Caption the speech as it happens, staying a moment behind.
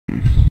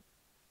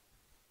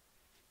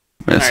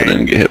I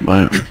didn't get hit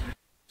by it.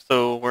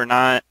 So we're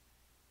not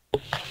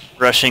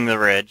rushing the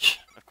ridge,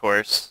 of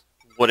course.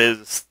 What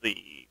is the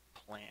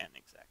plan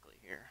exactly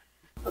here?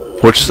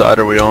 Which side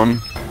are we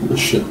on? The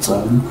shit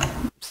side.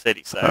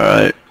 City side.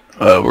 Alright.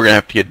 We're gonna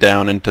have to get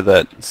down into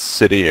that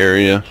city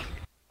area.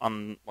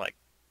 On, like,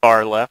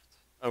 far left,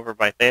 over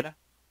by Theta?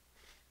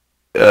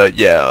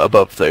 Yeah,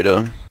 above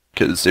Theta.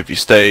 Because if you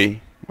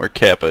stay where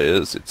Kappa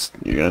is,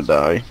 you're gonna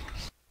die.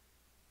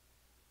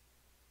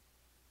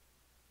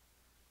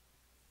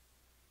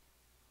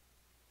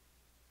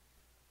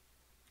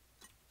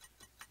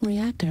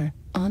 Reactor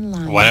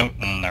online. Why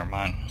don't... never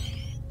mind.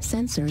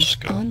 Sensors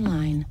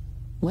online.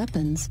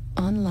 Weapons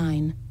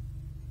online.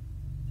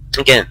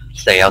 Again,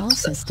 stay All out.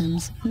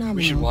 systems nominal.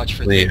 We should watch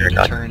for We Theta are to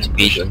not turn and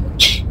speed.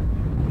 push it.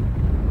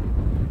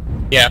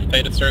 Yeah, if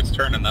Theta starts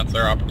turning, that's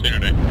our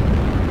opportunity.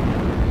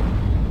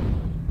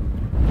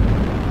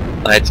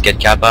 Let's get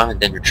Kappa and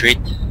then retreat.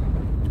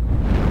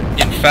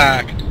 In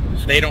fact,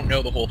 if they don't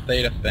know the whole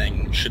Theta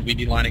thing, should we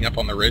be lining up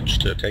on the ridge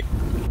to take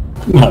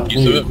No,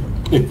 use of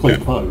it? they play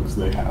bugs,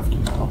 they have to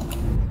know.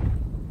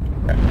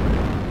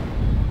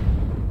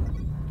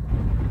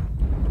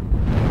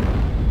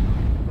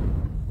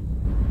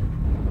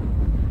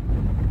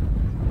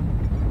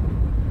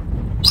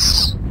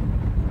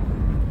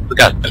 We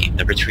got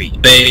the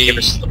retreat. They- Give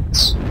us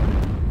slots.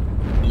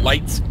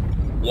 Lights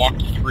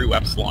walked through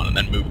Epsilon and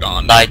then moved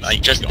on. Lights, I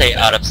just don't stay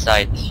think- out of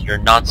sight. You're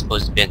not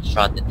supposed to be in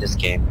front in this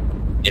game,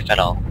 if at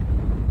all.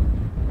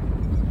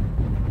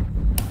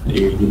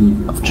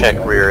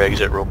 Check Rear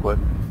exit real quick.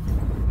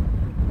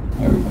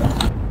 There we go.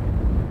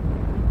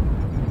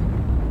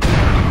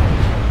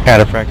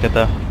 Cataphract at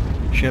the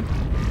ship.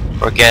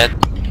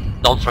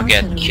 Don't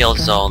forget Artillery kill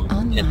strike zone in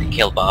the online.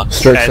 kill box.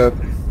 Strikes up.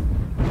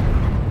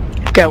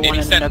 Got Maybe one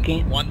in the send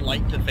nookie. one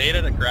light to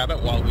Theta to grab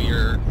it while we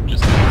are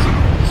just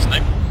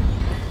sniping.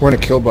 We're in a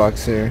kill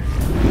box here.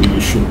 We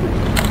should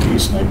be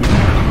sniping.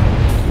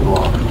 Kill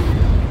off.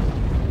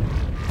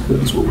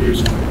 That's what we're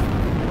saying.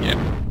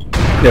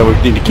 Yeah, we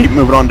need to keep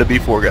moving on to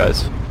B4,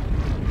 guys.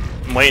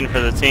 I'm waiting for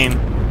the team.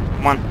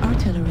 Come on.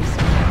 Artillery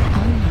strike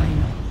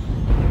online.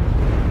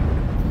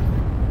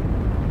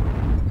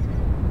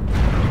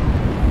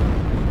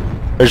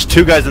 There's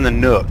two guys in the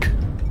Nook.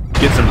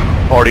 Get some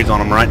parties on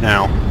them right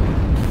now.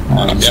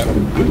 Just got a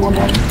good one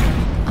on.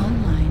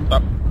 Online.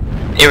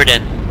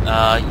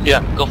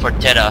 Iridan, go for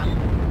Theta.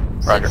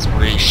 Since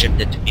we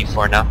shifted to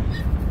B4 now.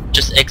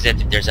 Just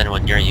exit if there's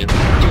anyone near you. 2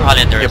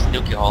 Highlanders,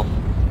 Nuki Hall.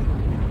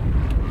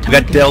 We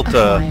got Target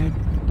Delta. acquired.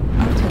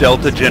 Artillery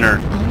Delta strike Jenner.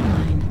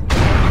 online.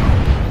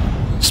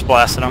 Just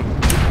blasting them.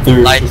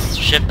 There's Lights,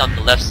 shift on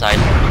the left side.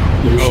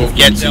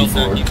 Get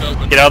Delta, he's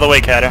open. Get out of the way,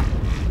 Kata.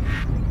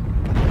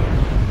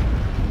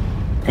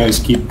 Guys,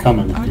 keep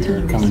coming. You're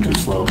Artillery coming too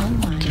strike slow.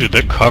 online. Dude,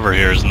 the cover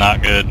here is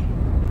not good.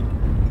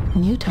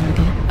 New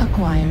target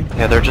acquired.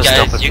 Yeah, they're just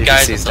dumping Guys, you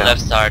guys on PVCs the down.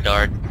 left side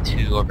are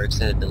too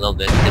overextended a little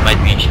bit. They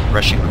might be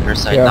rushing on your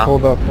side Yeah, now.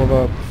 hold up, hold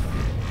up.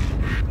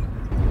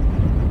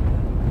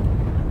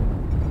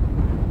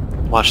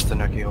 Watch the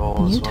nookie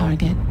hole as New well.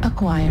 target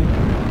acquired.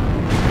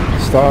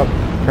 Stop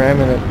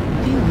cramming it.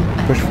 Fuel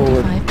at Push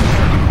forward.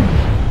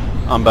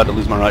 25%. I'm about to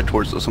lose my right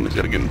torso, so somebody's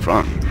gotta get in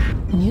front.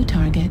 New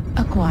target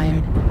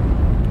acquired.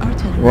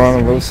 Artillery We're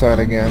on the low strike side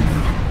again.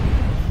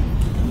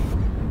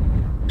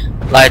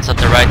 Lights on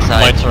the right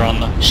side. Lights are on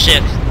the...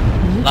 Shift.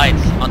 New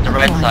Lights target on the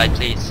right acquired. side,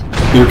 please.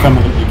 They're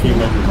coming. They came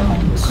over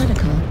behind Causing us.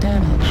 critical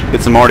damage.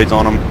 Get some Marties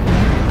on them.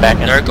 Back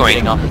They're in, going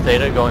getting off the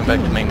Theta, going back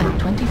to main Fuel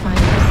group. at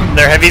 25%.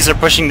 Their heavies are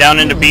pushing down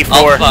into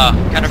B4. Alpha,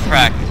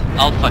 cataphract.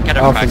 Alpha,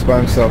 Alpha's cataphract. by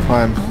himself,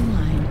 Heim.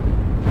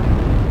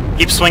 Online.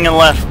 Keep swinging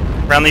left.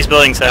 Around these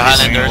buildings, The heavies.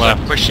 Highlanders are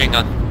left. pushing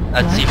on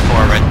at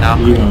C4 right now.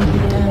 You know,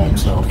 by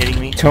himself. Hitting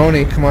me.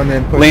 Tony, come on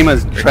in, push.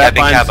 Lima's trapped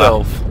by Kappa.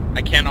 himself.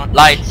 I cannot.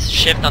 Lights,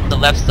 shift on the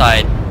left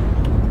side.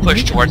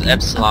 Push New towards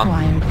target Epsilon.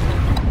 acquired.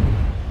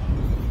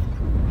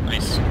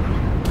 Nice.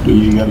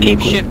 You gotta Keep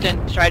go quick.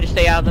 shifting. Try to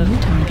stay out of New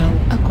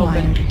target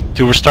acquired.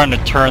 Dude, we're starting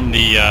to turn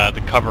the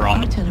cover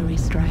on. Artillery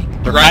strike.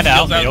 They're Right, kind of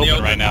out in skills the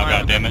open right now,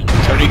 fire. goddammit.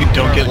 Tony,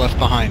 don't get left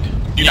behind.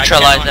 Dude, I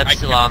Neutralize cannot- I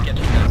Epsilon. cannot get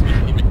to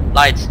this. Leave me.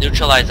 Lights,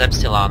 neutralize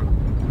Epsilon.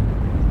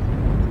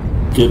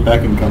 Get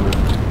back in cover.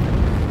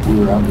 We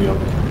were out in the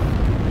open.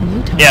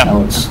 New target Yeah.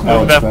 Alex, acquired.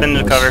 Move Alex, up back into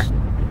to the cover. us.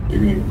 You're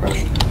gonna get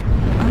crushed.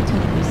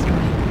 Artillery strike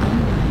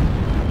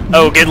online.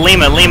 Oh, get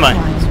Lima.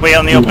 It's way out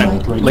in the open.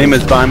 Right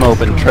Lima's by him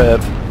open.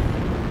 Trev.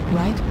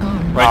 Right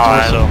arm. Right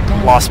I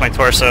torso. lost my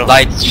torso.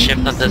 Lights,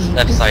 shift on this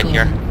left side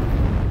here.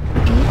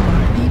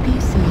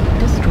 PPC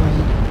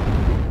destroyed.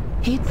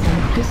 Heat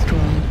sink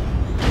destroyed.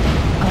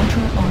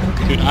 Ultra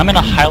auto Dude, I'm in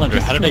a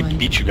Highlander. How did I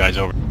beat you guys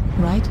over?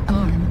 Right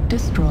arm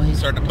destroyed.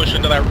 Starting to push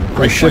into that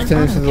We're right shifting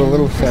flank. into the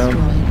little sound.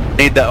 Destroyed.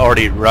 Need that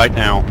Artie right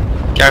now.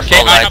 Careful, Okay,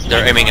 I lights, have they're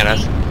one. aiming at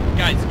us.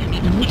 Guys, you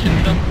need to push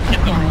into them.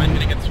 Hit them. I'm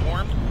gonna get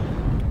swarmed.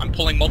 I'm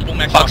pulling multiple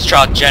mechs.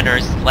 Foxtrot,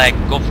 Jenner's leg,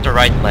 go for the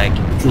right leg.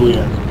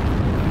 Juliet.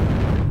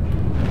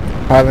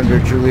 Highlander,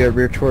 Julia,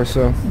 rear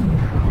torso.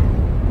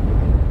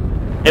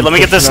 Hey, let me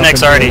get this Pushing up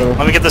next into Artie. the little-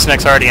 Let me get this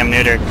next Artie. I'm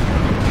neutered.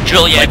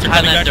 Juliet, Lights are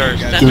coming back Highlander, to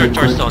you guys. center Do it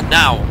quick. torso,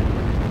 now.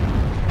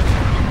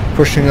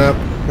 Pushing up.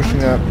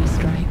 Pushing up. Artillery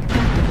strike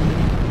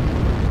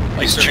activated.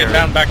 Lights are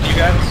down back to you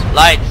guys.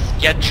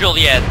 Lights, get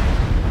Juliet.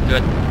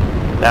 Good.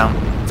 Down.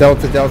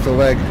 Delta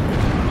leg.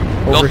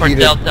 Go for Overheated.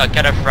 Delta,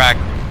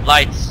 cataphract.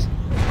 Lights.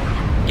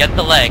 Get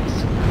the legs.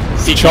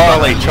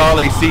 Charlie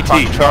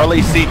CT,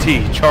 Charlie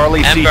CT,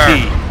 Charlie Ember,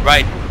 CT.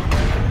 right.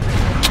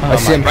 I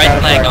see him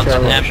Right leg cataphract onto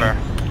Charlie. Ember.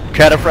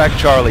 Cataphract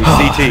Charlie,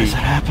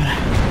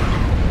 CT.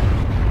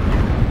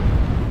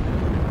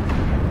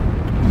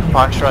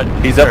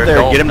 Foxtrot. He's up or there,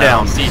 Gold get him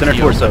down. CT Center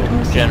torso.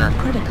 Jenner.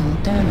 Critical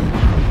damage.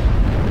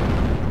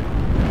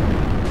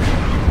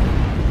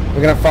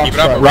 We're gonna Keep it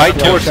up. Foxtrot. Right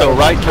torso,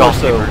 right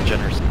torso. Goalkeeper,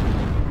 Jenner's.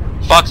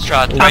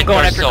 Foxtrot, right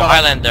going torso,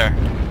 Highlander.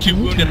 2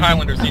 wounded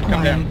Highlanders need to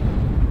come down.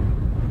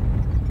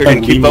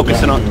 Erden, keep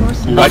focusing on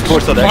right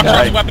torso that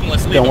Foxtrot's guy.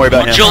 weaponless. leave Don't him. worry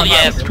about him.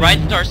 Juliet,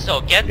 right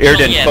torso, get Erden,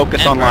 Juliet.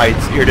 focus on Ember.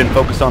 lights. Erden,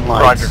 focus on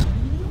lights. Roger.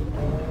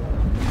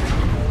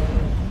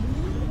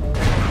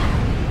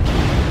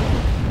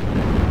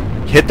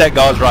 Hit that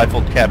gauze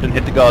rifle, Captain.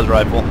 Hit the gauze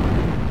rifle.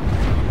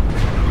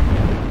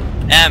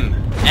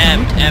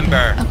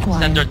 Ember,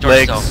 center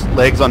torso.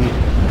 Legs on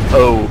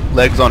O.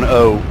 Legs on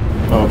O.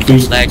 Oh,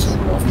 please. Legs.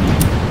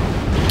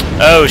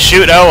 Oh,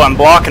 shoot. Oh, I'm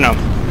blocking him.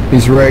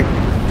 He's right.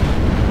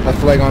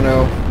 Left leg on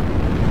O.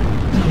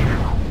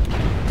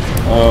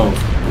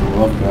 Oh,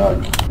 love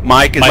God.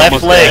 Mike is Left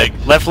almost leg.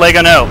 dead. Left leg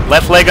on O.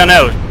 Left leg on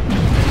O.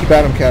 Keep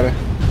at him, Cata.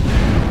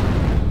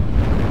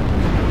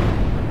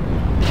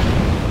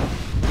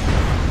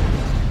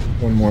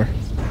 One more.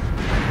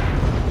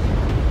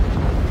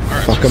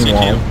 Alright, Fucking CT.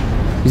 wall.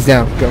 He's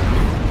down. Go.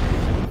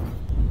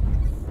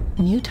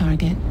 New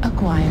target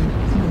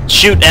acquired.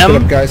 Shoot Get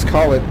up, M. guys.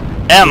 Call it.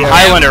 M. Yeah.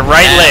 Highlander,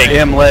 right leg.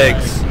 M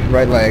legs.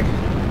 Right leg.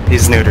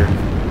 He's neutered.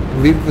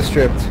 Leave the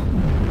stripped.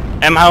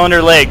 M.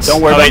 Highlander legs.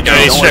 Don't worry oh, about wait, you, no,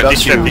 he's don't worry stripped, about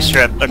he's stripped, you. he's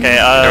stripped. Okay,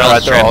 They're all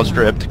Right, they're all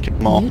stripped. Kill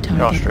them all. New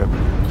target. stripped.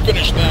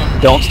 Finish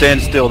them. Don't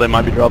stand still. They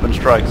might be dropping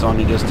strikes on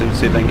you just to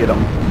see if they can get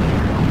them.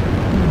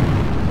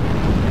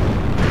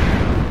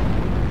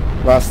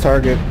 Last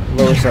target.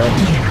 Lower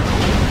side.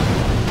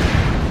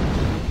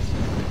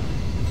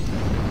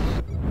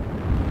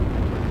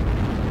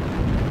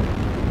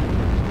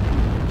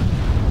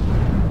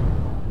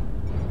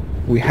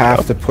 We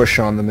have to push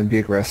on them and be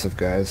aggressive,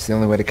 guys. It's the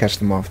only way to catch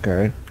them off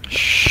guard.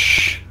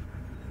 Shh.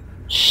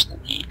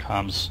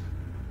 Comms.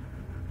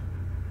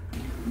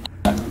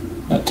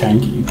 That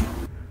tanky.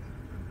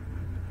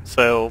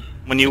 So,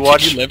 when you Did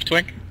watch you live,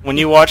 Twink? when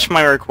you watch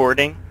my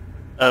recording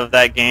of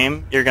that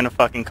game, you're gonna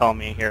fucking call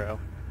me a hero.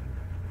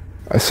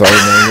 I saw you,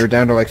 man. You were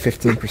down to like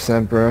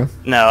 15%, bro.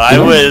 No, I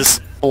was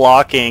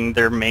blocking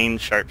their main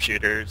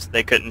sharpshooters.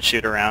 They couldn't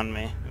shoot around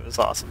me. It was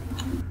awesome.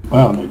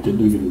 Wow, and I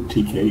didn't even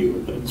TK you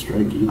with that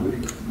strike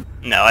either.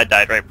 No, I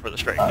died right before the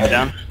strike came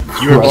down.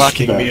 You were Crushed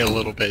blocking that. me a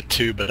little bit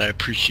too, but I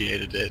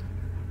appreciated it.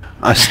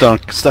 I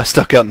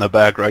stuck out in the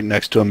back right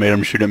next to him, made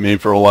him shoot at me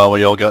for a while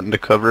y'all got into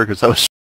cover because I was